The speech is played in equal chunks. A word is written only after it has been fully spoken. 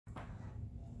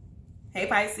Hey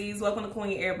Pisces, welcome to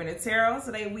Queen Airbender Tarot.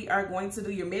 Today we are going to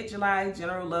do your mid-July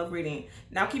general love reading.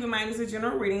 Now keep in mind these are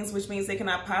general readings, which means they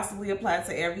cannot possibly apply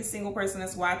to every single person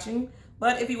that's watching.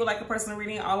 But if you would like a personal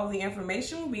reading, all of the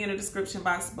information will be in the description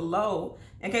box below.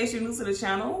 In case you're new to the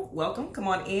channel, welcome, come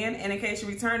on in. And in case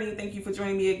you're returning, thank you for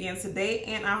joining me again today.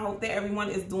 And I hope that everyone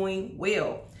is doing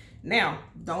well. Now,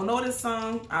 don't know this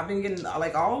song. I've been getting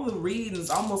like all the readings,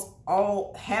 almost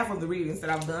half of the readings that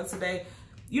I've done today.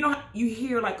 You know, you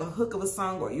hear like a hook of a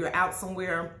song or you're out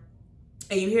somewhere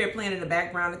and you hear it playing in the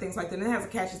background and things like that. And it has a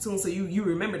catchy tune, so you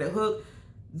remember the hook.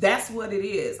 That's what it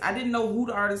is. I didn't know who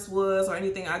the artist was or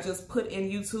anything. I just put in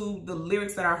YouTube the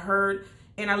lyrics that I heard,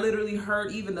 and I literally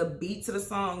heard even the beat to the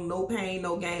song, No Pain,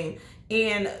 No Gain.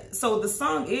 And so the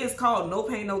song is called No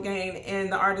Pain, No Gain,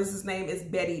 and the artist's name is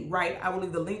Betty Wright. I will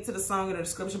leave the link to the song in the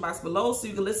description box below so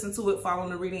you can listen to it following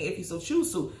the reading if you so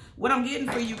choose to. What I'm getting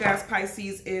for you guys,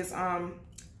 Pisces, is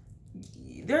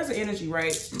there's an energy,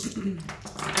 right?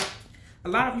 A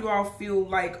lot of you all feel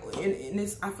like, in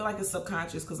this, I feel like it's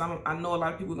subconscious because I know a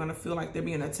lot of people are going to feel like they're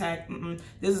being attacked.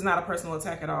 This is not a personal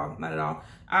attack at all. Not at all.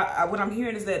 What I'm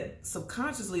hearing is that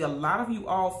subconsciously, a lot of you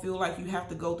all feel like you have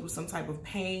to go through some type of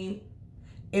pain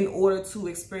in order to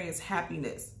experience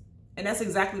happiness. And that's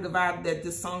exactly the vibe that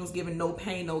this song is giving, No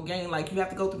Pain, No Gain. Like you have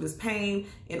to go through this pain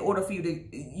in order for you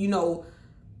to, you know,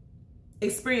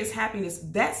 experience happiness.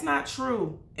 That's not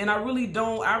true. And I really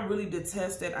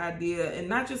detest that idea. And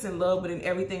not just in love, but in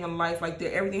everything in life. Like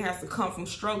that, everything has to come from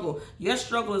struggle. Yes,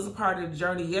 struggle is a part of the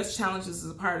journey. Yes, challenges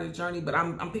is a part of the journey. But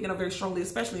I'm picking up very strongly,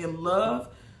 especially in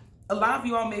love. A lot of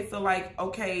you all may feel like,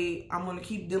 okay, I'm going to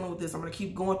keep dealing with this. I'm going to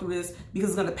keep going through this because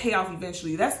it's going to pay off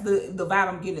eventually. That's the vibe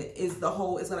I'm getting, is the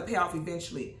whole, it's going to pay off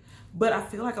eventually. But I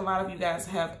feel like a lot of you guys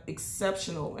have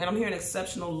exceptional, and I'm hearing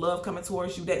exceptional love coming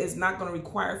towards you that is not going to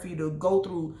require for you to go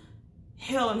through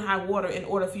hell and high water in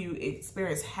order for you to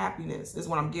experience happiness, is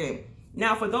what I'm getting.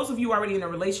 Now, for those of you already in a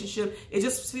relationship, it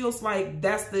just feels like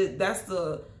that's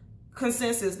the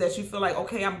consensus, that you feel like,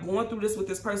 okay, I'm going through this with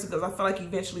this person because I feel like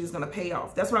eventually it's going to pay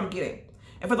off. That's what I'm getting.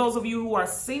 And for those of you who are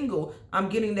single, I'm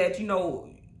getting that, you know,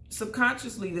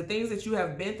 subconsciously, the things that you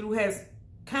have been through has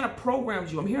kind of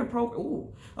programs you. I'm hearing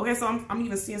ooh. Okay, so I'm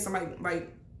even seeing somebody,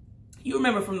 like, you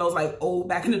remember from those like old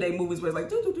back in the day movies where it's like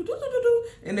do do do do do do do,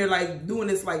 and they're like doing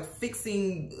this, like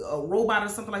fixing a robot or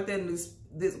something like that, and this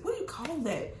what do you call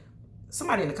that?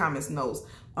 Somebody in the comments knows.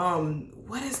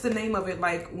 What is the name of it?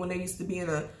 Like when they used to be in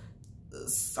a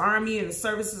army and the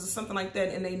services or something like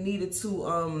that, and they needed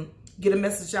to get a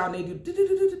message out, and they do do do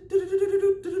do do do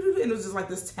do do do, and it was just like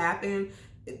this tapping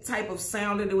type of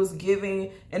sound that it was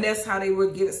giving, and that's how they were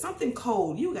giving something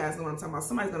cold. You guys know what I'm talking about.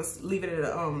 Somebody's gonna leave it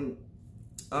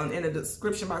in the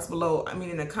description box below. I mean,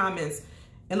 in the comments.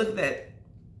 And look at that.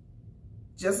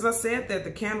 Just as I said that, the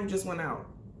candle just went out.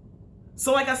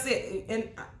 So like I said, and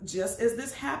just as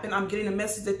this happened, I'm getting a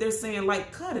message that they're saying,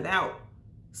 like, cut it out.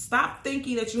 Stop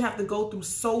thinking that you have to go through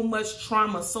so much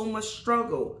trauma, so much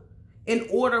struggle in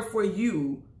order for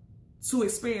you to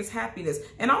experience happiness.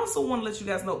 And I also want to let you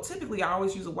guys know, typically I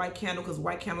always use a white candle because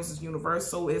white candles is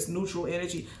universal, it's neutral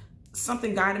energy.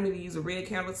 Something guided me to use a red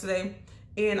candle today.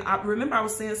 And I remember I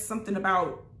was saying something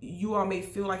about you all may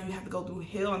feel like you have to go through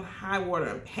hell and high water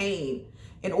and pain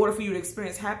in order for you to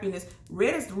experience happiness.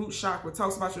 Red is the root chakra. It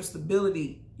talks about your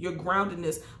stability, your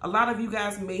groundedness. A lot of you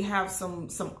guys may have some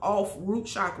off root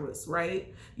chakras,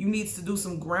 right? You need to do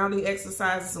some grounding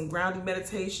exercises, some grounding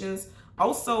meditations.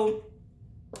 Also,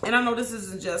 and I know this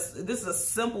is a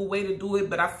simple way to do it,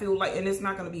 but I feel like, and it's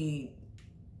not going to be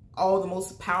all the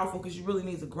most powerful because you really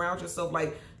need to ground yourself.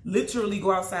 Like literally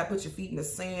go outside, put your feet in the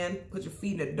sand, put your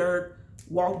feet in the dirt,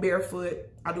 walk barefoot.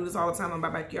 I do this all the time in my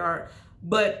backyard.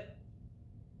 But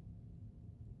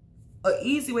an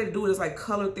easy way to do it is like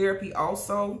color therapy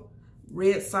also.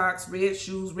 Red socks, red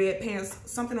shoes, red pants,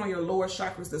 something on your lower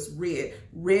chakras that's red.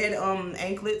 Red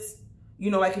anklets. You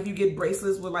know, like if you get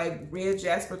bracelets with like red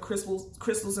jasper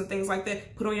crystals and things like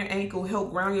that, put on your ankle,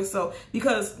 help ground yourself.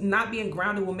 Because not being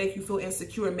grounded will make you feel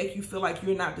insecure and make you feel like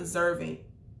you're not deserving.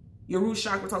 Your root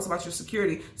chakra talks about your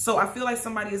security. So I feel like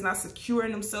somebody is not secure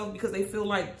in themselves because they feel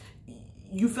like,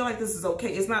 you feel like this is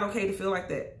okay. It's not okay to feel like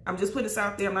that. I'm just putting this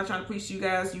out there. I'm not trying to preach to you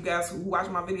guys. You guys who watch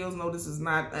my videos know this is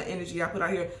not an energy I put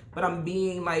out here, but I'm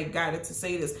being like guided to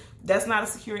say this. That's not a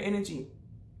secure energy.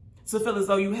 So feel as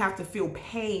though you have to feel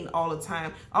pain all the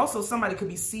time. Also, somebody could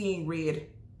be seeing red,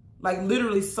 like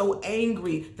literally so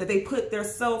angry that they put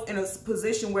themselves in a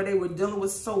position where they were dealing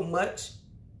with so much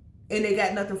and they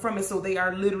got nothing from it. So they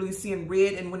are literally seeing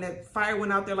red. And when that fire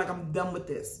went out, they're like, I'm done with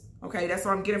this. Okay, that's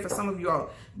what I'm getting for some of you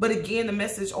all. But again, the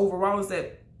message overall is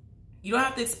that You don't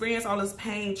have to experience all this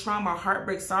pain, trauma,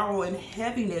 heartbreak, sorrow, and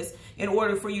heaviness in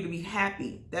order for you to be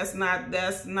happy. That's not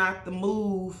the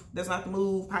move. That's not the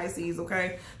move, Pisces,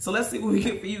 okay? So let's see what we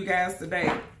get for you guys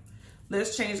today.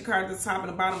 Let's change the card to the top and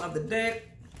the bottom of the deck.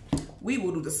 We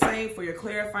will do the same for your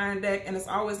clarifying deck. And as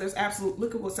always, there's absolute,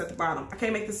 look at what's at the bottom. I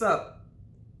can't make this up.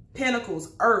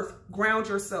 Pentacles, earth, ground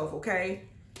yourself, okay?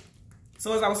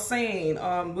 So as I was saying,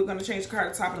 we're going to change the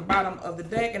card to the top and the bottom of the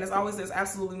deck. And as always, there's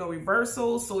absolutely no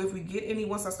reversals. So if we get any,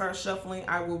 once I start shuffling,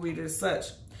 I will read it as such.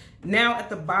 Now at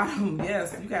the bottom,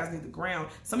 yes, you guys need the ground.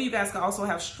 Some of you guys can also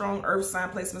have strong earth sign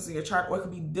placements in your chart, or it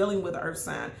could be dealing with an earth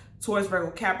sign. Taurus, Virgo,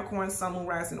 Capricorn, Sun, Moon,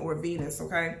 Rising, or Venus,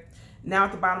 okay? Now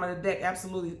at the bottom of the deck,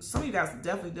 absolutely, some of you guys are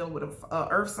definitely dealing with a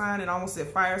earth sign, and I almost said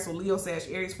fire, so Leo, Sag,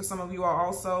 Aries for some of you are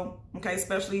also, okay,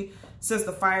 especially since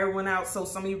the fire went out. So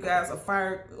some of you guys, a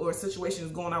fire or a situation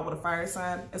is going out with a fire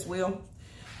sign as well.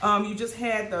 You just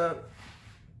had the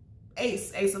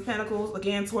Ace of Pentacles,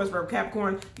 again, Taurus, Virgo,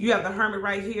 Capricorn. You have the Hermit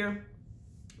right here,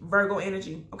 Virgo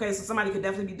energy, okay? So somebody could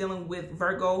definitely be dealing with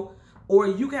Virgo, or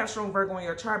you can have strong Virgo in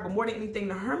your chart, but more than anything,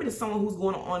 the Hermit is someone who's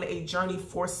going on a journey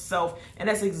for self. And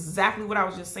that's exactly what I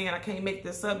was just saying. I can't make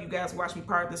this up. You guys watch me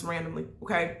part this randomly,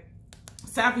 okay?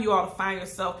 It's time for you all to find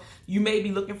yourself. You may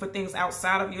be looking for things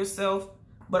outside of yourself,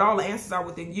 but all the answers are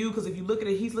within you. Because if you look at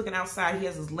it, he's looking outside. He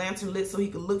has his lantern lit so he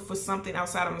can look for something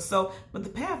outside of himself. But the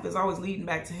path is always leading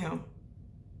back to him.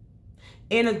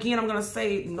 And again, I'm going to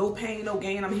say no pain, no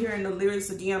gain. I'm hearing the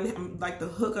lyrics again. I'm like the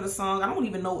hook of the song. I don't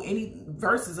even know any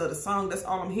verses of the song. That's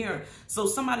all I'm hearing. So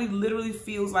somebody literally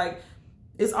feels like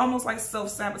it's almost like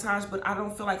self-sabotage, but I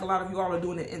don't feel like a lot of you all are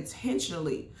doing it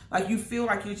intentionally. Like you feel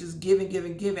like you're just giving.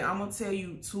 I'm going to tell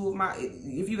you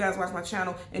if you guys watch my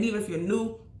channel, and even if you're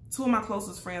new, two of my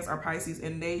closest friends are Pisces,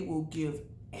 and they will give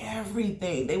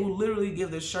everything. They will literally give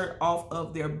the shirt off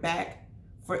of their back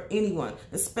for anyone,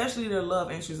 especially their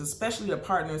love interests, especially their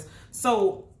partners.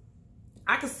 So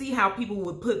I can see how people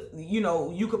would put,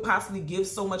 you could possibly give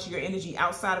so much of your energy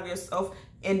outside of yourself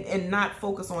and not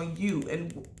focus on you.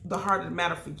 And the heart of the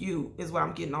matter for you is what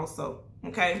I'm getting also,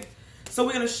 okay? So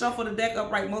we're going to shuffle the deck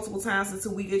upright multiple times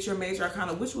until we get your major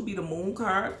arcana, which would be the Moon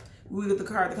card. We get the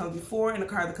card that comes before and the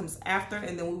card that comes after,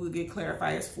 and then we will get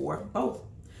clarifiers for both.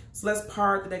 So let's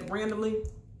part the deck randomly.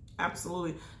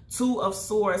 Absolutely. Two of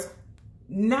Swords.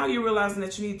 Now you're realizing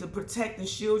that you need to protect and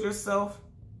shield yourself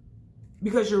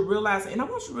because you're realizing, and I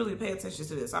want you really to pay attention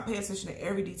to this. I pay attention to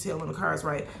every detail in the cards,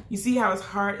 right? You see how his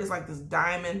heart is like this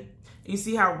diamond. You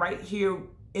see how right here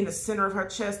in the center of her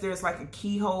chest, there's like a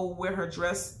keyhole where her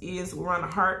dress is around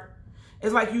the heart.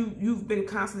 It's like you've been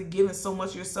constantly giving so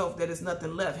much of yourself that there's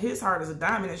nothing left. His heart is a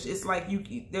diamond. It's like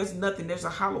there's nothing. There's a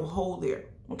hollow hole there.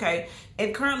 Okay,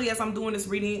 and currently as I'm doing this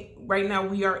reading right now,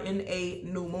 we are in a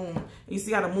new moon. You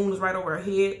see how the moon is right over her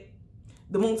head?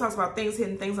 The moon talks about things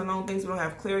hidden, things unknown, things we don't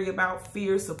have clarity about,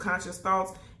 fears, subconscious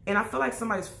thoughts. And I feel like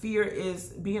somebody's fear is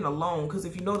being alone, because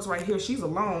if you notice right here, she's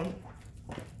alone.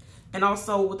 And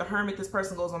also with the Hermit, this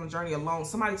person goes on a journey alone.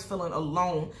 Somebody's feeling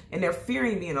alone and they're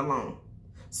fearing being alone.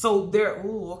 So they're,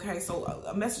 okay, so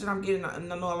a message that I'm getting,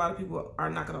 and I know a lot of people are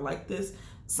not going to like this.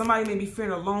 Somebody may be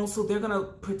fearing alone, so they're going to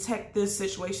protect this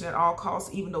situation at all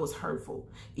costs, even though it's hurtful.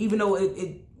 Even though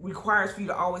it requires for you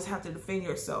to always have to defend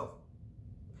yourself.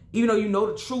 Even though you know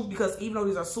the truth, because even though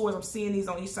these are swords, I'm seeing these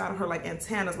on each side of her like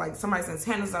antennas, like somebody's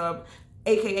antennas are up,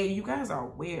 aka you guys are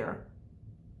aware.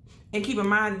 And keep in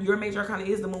mind, your major arcana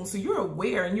is the moon, so you're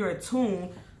aware and you're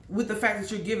attuned with the fact that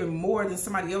you're giving more than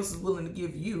somebody else is willing to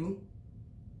give you.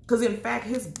 Because in fact,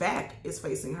 his back is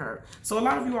facing her. So a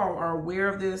lot of you all are aware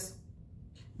of this,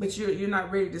 but you're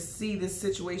not ready to see this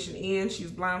situation end.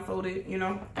 She's blindfolded, you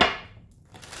know.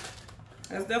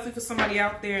 That's definitely for somebody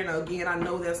out there. And again, I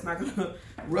know that's not going to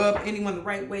rub anyone the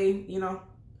right way, you know.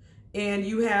 And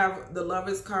you have the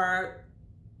Lovers card.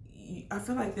 I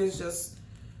feel like there's just,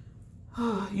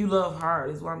 you love hard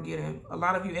is what I'm getting. A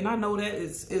lot of you, and I know that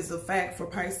is a fact for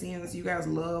Pisceans. You guys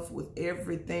love with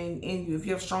everything in you. If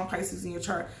you have strong Pisces in your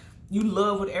chart, you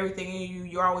love with everything in you.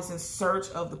 You're always in search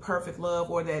of the perfect love,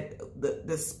 or that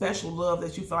the special love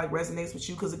that you feel like resonates with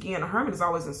you. Because again, a Hermit is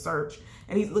always in search,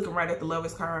 and he's looking right at the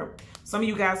Lovers card. Some of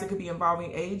you guys, it could be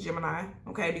involving a Gemini,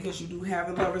 okay, because you do have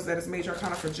the Lovers that is major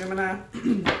arcana for Gemini.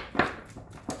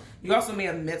 You also may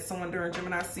have met someone during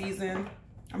Gemini season.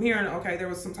 I'm hearing, okay, there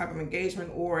was some type of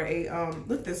engagement or a,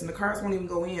 look at this, and the cards won't even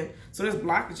go in. So there's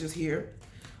blockages here.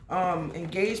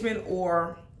 Engagement,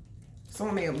 or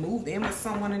someone may have moved in with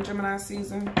someone in Gemini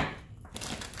season.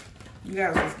 You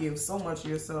guys just give so much of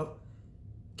yourself.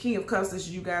 King of Cups, this is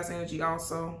you guys' energy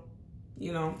also.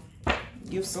 You know,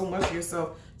 give so much of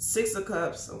yourself. Six of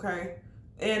Cups, okay?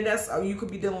 And that's, you could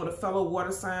be dealing with a fellow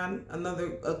water sign,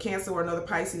 a Cancer or another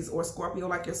Pisces or Scorpio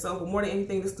like yourself. But more than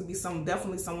anything, this could be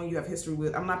definitely someone you have history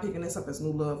with. I'm not picking this up as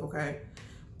new love, okay?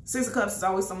 Six of Cups is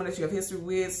always someone that you have history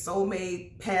with,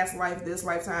 soulmate, past life, this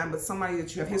lifetime, but somebody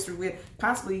that you have history with,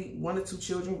 possibly 1 or 2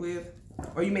 children with,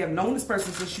 or you may have known this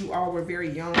person since you all were very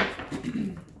young.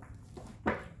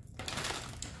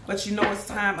 But you know it's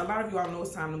time, a lot of you all know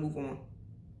it's time to move on.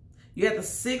 You had the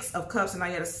 6 of Cups and now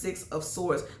you had a 6 of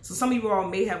Swords. So some of you all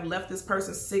may have left this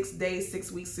person 6 days,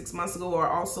 6 weeks, 6 months ago, or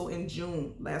also in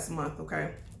June last month,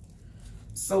 okay?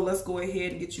 So let's go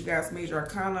ahead and get you guys major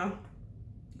arcana.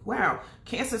 Wow,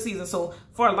 Cancer season. So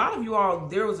for a lot of you all,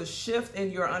 there was a shift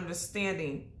in your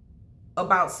understanding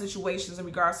about situations in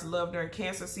regards to love during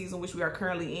Cancer season, which we are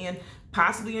currently in,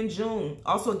 possibly in June.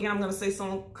 Also, again, I'm going to say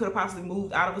someone could have possibly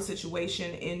moved out of a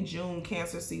situation in June.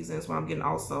 Cancer season is what I'm getting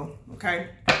also, okay?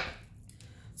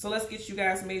 So let's get you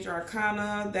guys major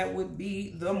arcana. That would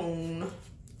be the Moon.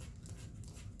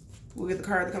 We'll get the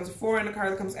card that comes before and the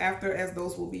card that comes after, as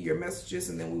those will be your messages,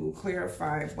 and then we will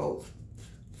clarify both.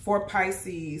 For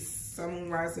Pisces, Sun, Moon,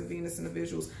 Rising, Venus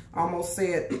individuals, I almost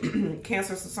said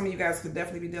Cancer, so some of you guys could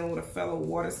definitely be dealing with a fellow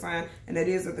water sign, and that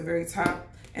is at the very top.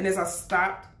 And as I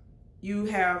stopped, you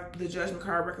have the Judgment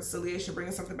card, reconciliation,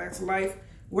 bringing something back to life.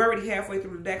 We're already halfway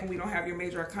through the deck and we don't have your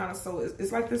major arcana, so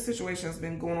it's like this situation has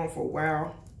been going on for a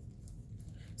while.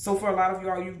 So for a lot of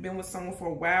y'all, you've been with someone for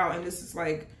a while, and this is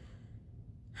like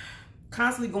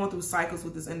constantly going through cycles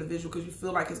with this individual because you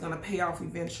feel like it's going to pay off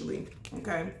eventually,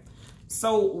 okay?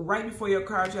 So right before your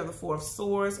cards, you have the 4 of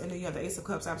Swords, and then you have the Ace of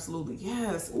Cups, absolutely,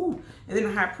 yes, ooh. And then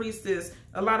the High Priestess,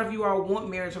 a lot of you all want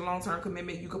marriage and long-term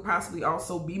commitment. You could possibly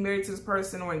also be married to this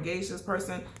person or engaged to this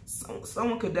person.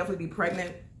 Someone could definitely be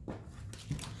pregnant.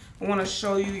 I want to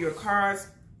show you your cards.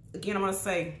 Again, I'm going to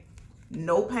say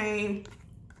no pain,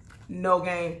 no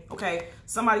gain, okay?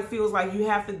 Somebody feels like you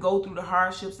have to go through the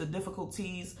hardships, the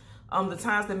difficulties, the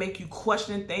times that make you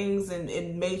question things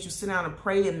and made you sit down and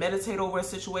pray and meditate over a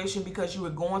situation because you were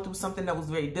going through something that was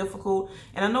very difficult.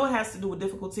 And I know it has to do with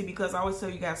difficulty because I always tell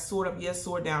you guys, sword up, yes,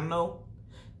 sword down, no.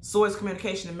 Swords,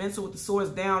 communication, and mental. With the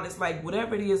swords down, it's like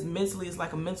whatever it is mentally, it's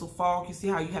like a mental fog. You see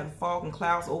how you have the fog and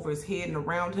clouds over his head and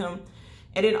around him.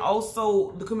 And then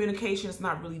also the communication is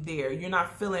not really there. You're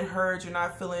not feeling heard. You're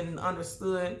not feeling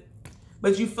understood.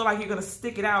 But you feel like you're going to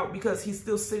stick it out because he's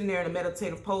still sitting there in a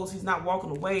meditative pose. He's not walking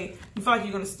away. You feel like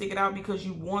you're going to stick it out because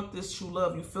you want this true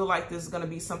love. You feel like this is going to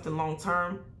be something long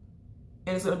term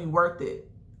and it's going to be worth it.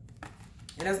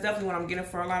 And that's definitely what I'm getting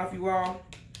for a lot of you all.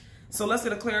 So let's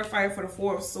get a clarifier for the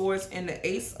 4 of Swords and the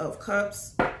Ace of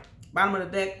Cups. Bottom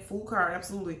of the deck, Fool card,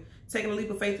 absolutely. Taking a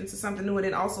leap of faith into something new. And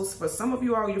then also for some of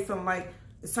you all, you're feeling like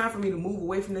it's time for me to move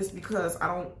away from this because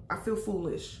I feel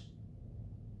foolish.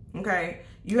 Okay,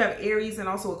 you have Aries and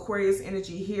also Aquarius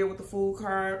energy here with the Fool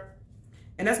card.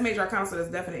 And that's major arcana, so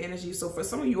that's definite energy. So for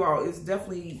some of you all, it's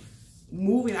definitely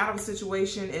moving out of a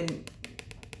situation, and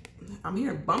I'm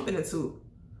hearing bumping into.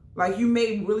 Like you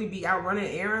may really be out running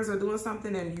errands or doing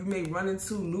something, and you may run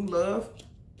into new love,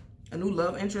 a new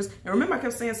love interest. And remember, I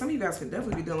kept saying some of you guys could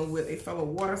definitely be dealing with a fellow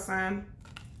water sign.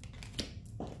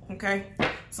 Okay,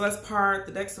 so let's part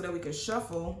the deck so that we can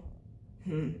shuffle.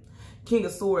 King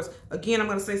of Swords. Again, I'm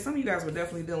going to say some of you guys were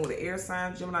definitely dealing with an air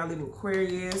sign. Gemini, Libra,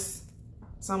 Aquarius,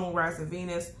 Sun, Moon, Rising,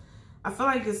 Venus. I feel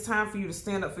like it's time for you to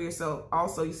stand up for yourself.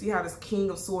 Also, you see how this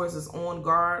King of Swords is on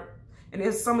guard? And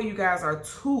then some of you guys are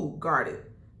too guarded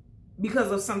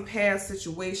because of some past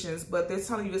situations, but they're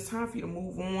telling you it's time for you to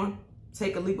move on.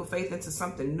 Take a leap of faith into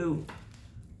something new.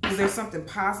 Because there's something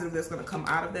positive that's going to come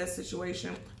out of that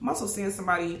situation. I'm also seeing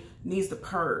somebody needs to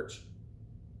purge.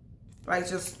 Like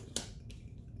just...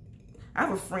 I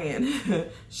have a friend,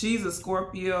 she's a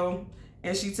Scorpio,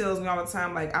 and she tells me all the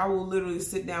time, like, I will literally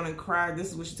sit down and cry.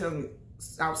 This is what she tells me.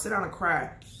 I'll sit down and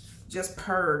cry, just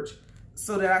purge,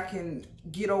 so that I can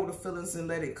get over the feelings and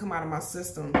let it come out of my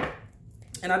system.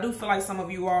 And I do feel like some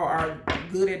of you all are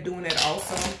good at doing that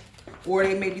also, or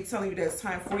they may be telling you that it's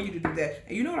time for you to do that.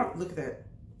 And you know what? Look at that.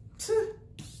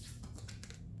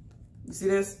 You see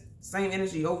this? Same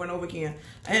energy over and over again.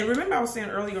 And remember I was saying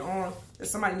earlier on that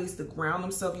somebody needs to ground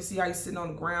themselves. You see how he's sitting on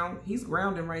the ground? He's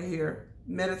grounding right here,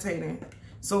 meditating.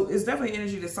 So it's definitely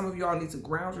energy that some of y'all need to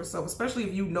ground yourself, especially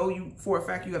if you know you for a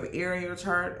fact you have an air in your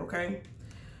chart, okay?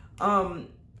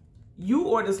 You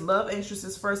or this love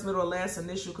interest's first, middle, or last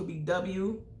initial could be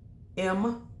W,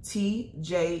 M, T,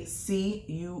 J, C,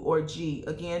 U, or G.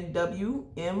 Again, W,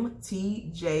 M,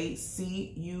 T, J,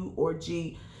 C, U, or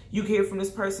G. You can hear from this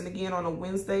person again on a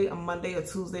Wednesday, a Monday, a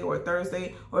Tuesday, or a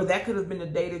Thursday, or that could have been the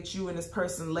day that you and this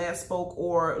person last spoke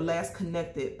or last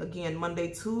connected. Again,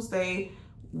 Monday, Tuesday,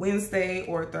 Wednesday,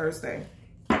 or Thursday.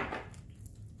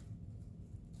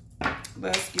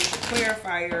 Let's get the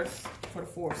clarifiers for the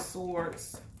Four of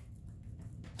Swords.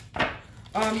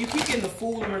 You keep getting the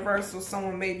Fool in reverse, so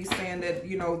someone may be saying that,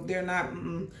 you know, they're not,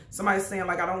 somebody's saying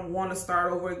like, I don't want to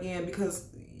start over again because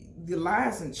the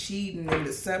lies and cheating and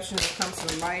deception comes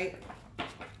to the light.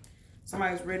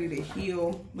 Somebody's ready to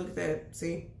heal. Look at that,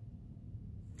 see?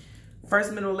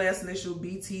 First, middle, last initial,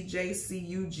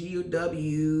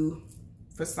 BTJCUGW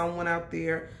for someone out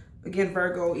there. Again,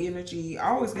 Virgo energy. I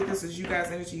always get this as you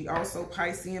guys' energy, also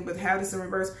Piscean, but have this in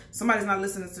reverse. Somebody's not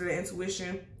listening to their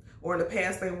intuition, or in the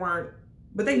past they weren't,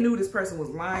 but they knew this person was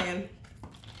lying.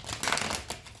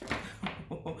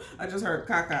 I just heard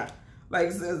caca.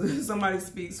 Like somebody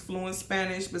speaks fluent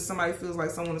Spanish, but somebody feels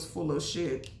like someone is full of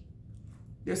shit.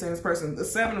 They're saying this person, the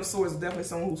Seven of Swords is definitely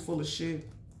someone who's full of shit.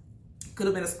 Could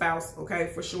have been a spouse,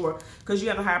 okay, for sure. Because you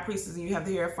have the High Priestess and you have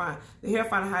the Hierophant. The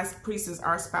Hierophant and High Priestess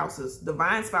are spouses.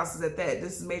 Divine spouses at that.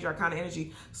 This is major arcana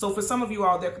energy. So for some of you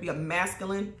all, there could be a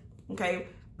masculine, okay,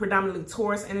 predominantly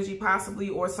Taurus energy possibly,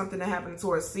 or something that happened in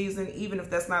Taurus season. Even if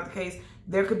that's not the case,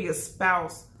 there could be a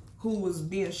spouse who was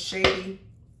being shady,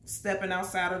 stepping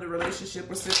outside of the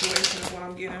relationship or situation is what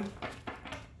I'm getting.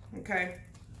 Okay.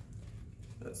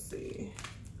 Let's see.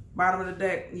 Bottom of the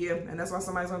deck. Yeah, and that's why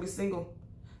somebody's going to be single.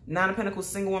 Nine of Pentacles,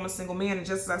 single woman, single man. And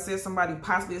just as I said, somebody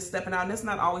possibly is stepping out. And that's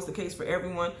not always the case for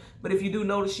everyone. But if you do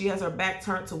notice, she has her back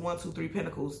turned to 1, 2, 3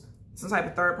 Pentacles. Some type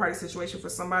of third party situation for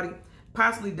somebody.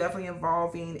 Possibly definitely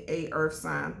involving a earth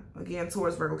sign. Again,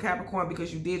 Taurus, Virgo, Capricorn.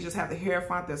 Because you did just have the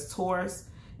Hierophant that's Taurus.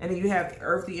 And then you have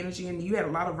earthly energy. And you had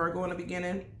a lot of Virgo in the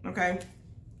beginning. Okay.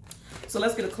 So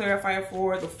let's get a clarifier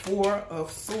for the Four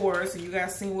of Swords. And you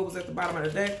guys seen what was at the bottom of the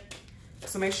deck.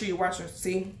 So make sure you're watching.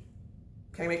 See?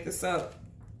 Can't make this up.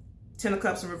 10 of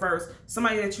Cups in reverse.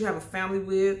 Somebody that you have a family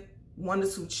with, 1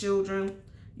 to 2 children.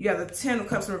 You have the 10 of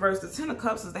Cups in reverse. The 10 of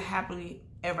Cups is the happily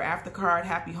ever after card,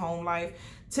 happy home life.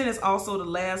 10 is also the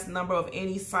last number of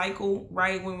any cycle,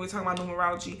 right? When we're talking about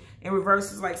numerology. In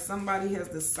reverse is like somebody has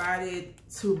decided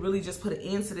to really just put an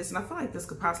end to this. And I feel like this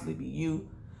could possibly be you.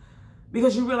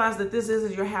 Because you realize that this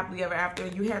isn't your happily ever after.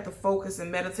 You had to focus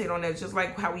and meditate on that. Just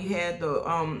like how we had the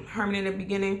hermit in the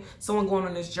beginning. Someone going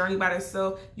on this journey by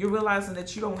themselves. You're realizing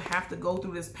that you don't have to go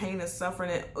through this pain and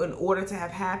suffering in order to have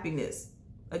happiness.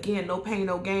 Again, no pain,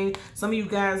 no gain. Some of you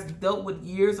guys dealt with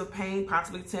years of pain,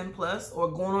 possibly 10 plus, or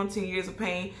going on 10 years of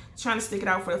pain, trying to stick it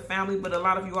out for the family. But a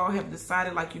lot of you all have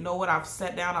decided, like, you know what? I've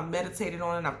sat down, I've meditated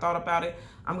on it, I've thought about it.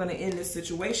 I'm going to end this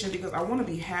situation because I want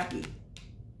to be happy.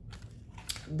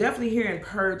 Definitely hearing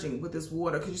purging with this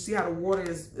water, because you see how the water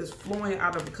is flowing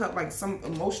out of the cup, like some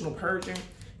emotional purging,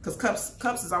 because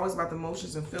cups is always about the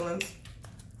emotions and feelings.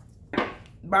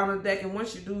 Bottom of the deck, and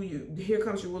once you do, here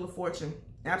comes your Wheel of Fortune.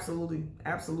 Absolutely,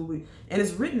 absolutely. And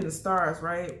it's written in the stars,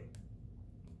 right?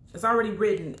 It's already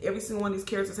written. Every single one of these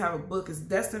characters have a book. It's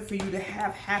destined for you to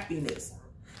have happiness.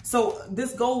 So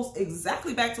this goes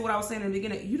exactly back to what I was saying in the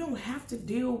beginning. You don't have to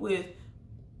deal with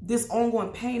this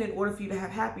ongoing pain in order for you to have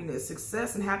happiness.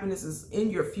 Success and happiness is in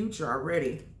your future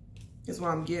already, is what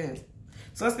I'm getting.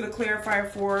 So let's get a clarifier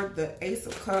for the Ace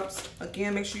of Cups.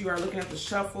 Again, make sure you are looking at the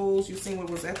shuffles. You've seen what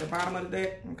was at the bottom of the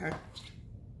deck. Okay.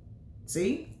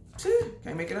 See?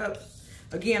 Can't make it up.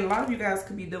 Again, a lot of you guys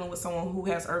could be dealing with someone who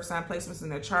has earth sign placements in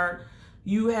their chart.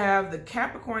 You have the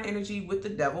Capricorn energy with the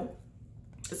devil.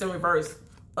 It's in reverse.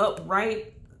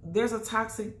 Upright. There's a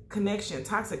toxic connection,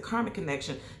 toxic karmic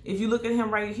connection. If you look at him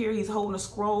right here, he's holding a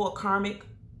scroll, a karmic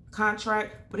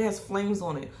contract, but it has flames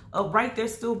on it. Right, they're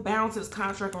still bound to this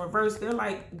contract in reverse. They're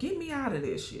like, get me out of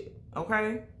this shit,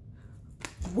 okay?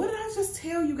 What did I just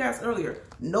tell you guys earlier?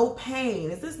 No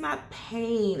pain. Is this not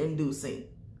pain-inducing?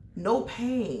 No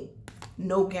pain,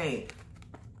 no gain.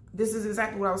 This is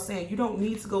exactly what I was saying. You don't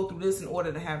need to go through this in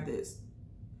order to have this.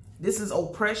 This is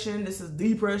oppression. This is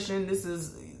depression. This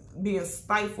is being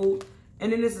stifled,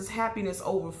 and then this is happiness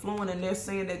overflowing, and they're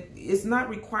saying that it's not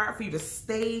required for you to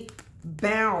stay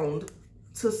bound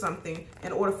to something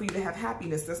in order for you to have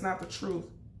happiness. That's not the truth.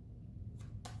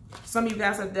 Some of you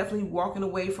guys are definitely walking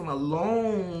away from a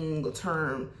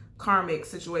long-term karmic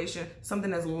situation.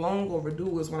 Something that's long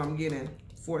overdue is what I'm getting,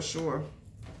 for sure.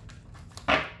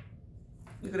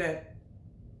 Look at that.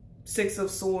 6 of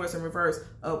Swords in reverse.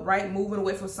 Upright, moving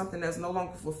away from something that's no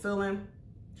longer fulfilling.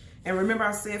 And remember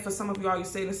I said for some of you all, you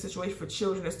stay in a situation for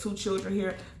children. There's 2 children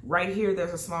here. Right here,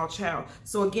 there's a small child.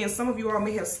 So again, some of you all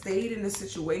may have stayed in this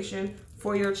situation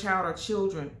for your child or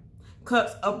children.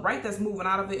 Cups upright, that's moving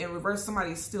out of it. In reverse,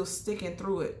 somebody's still sticking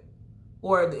through it.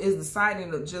 Or is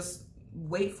deciding to just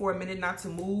wait for a minute not to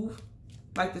move.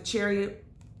 Like the Chariot.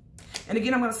 And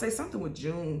again, I'm going to say something with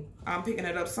June. I'm picking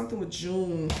it up. Something with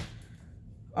June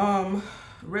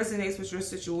resonates with your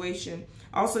situation.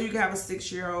 Also, you can have a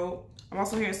 6-year-old. I'm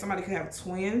also hearing somebody could have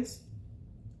twins.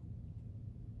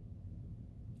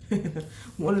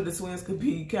 One of the twins could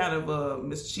be kind of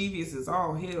mischievous as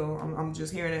all hell. I'm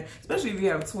just hearing that, especially if you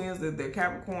have twins that they're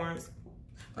Capricorns.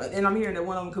 And I'm hearing that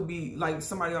one of them could be like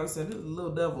somebody always said,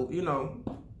 little devil, you know.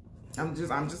 I'm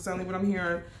just telling you what I'm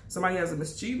hearing. Somebody has a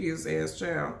mischievous ass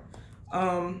child.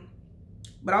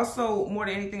 But also, more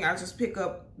than anything, I just pick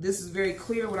up, this is very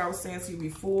clear what I was saying to you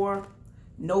before.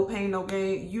 No pain, no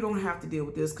gain. You don't have to deal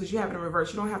with this because you have it in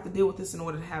reverse. You don't have to deal with this in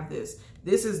order to have this.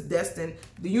 This is destined.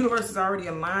 The universe has already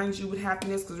aligned you with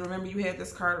happiness because remember you had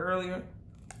this card earlier.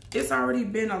 It's already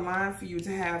been aligned for you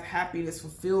to have happiness,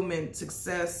 fulfillment,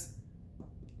 success.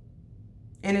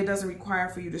 And it doesn't require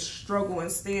for you to struggle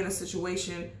and stay in a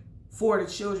situation for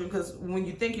the children, because when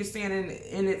you think you're staying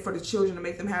in it for the children to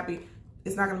make them happy,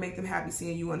 it's not going to make them happy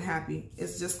seeing you unhappy.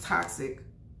 It's just toxic.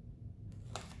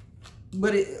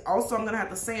 But it also, I'm going to have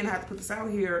to say, and I have to put this out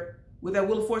here, with that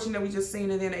Wheel of Fortune that we just seen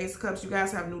and then the Ace of Cups, you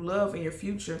guys have new love in your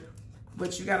future,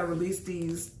 but you got to release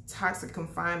these toxic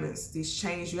confinements, these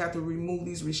chains. You have to remove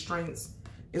these restraints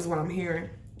is what I'm hearing.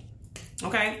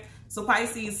 Okay? So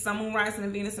Pisces, Sun, Moon, Rising,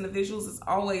 and Venus in the visuals, as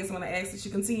always, I want to ask that you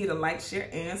continue to like, share,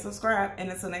 and subscribe. And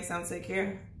until next time, take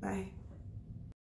care. Bye.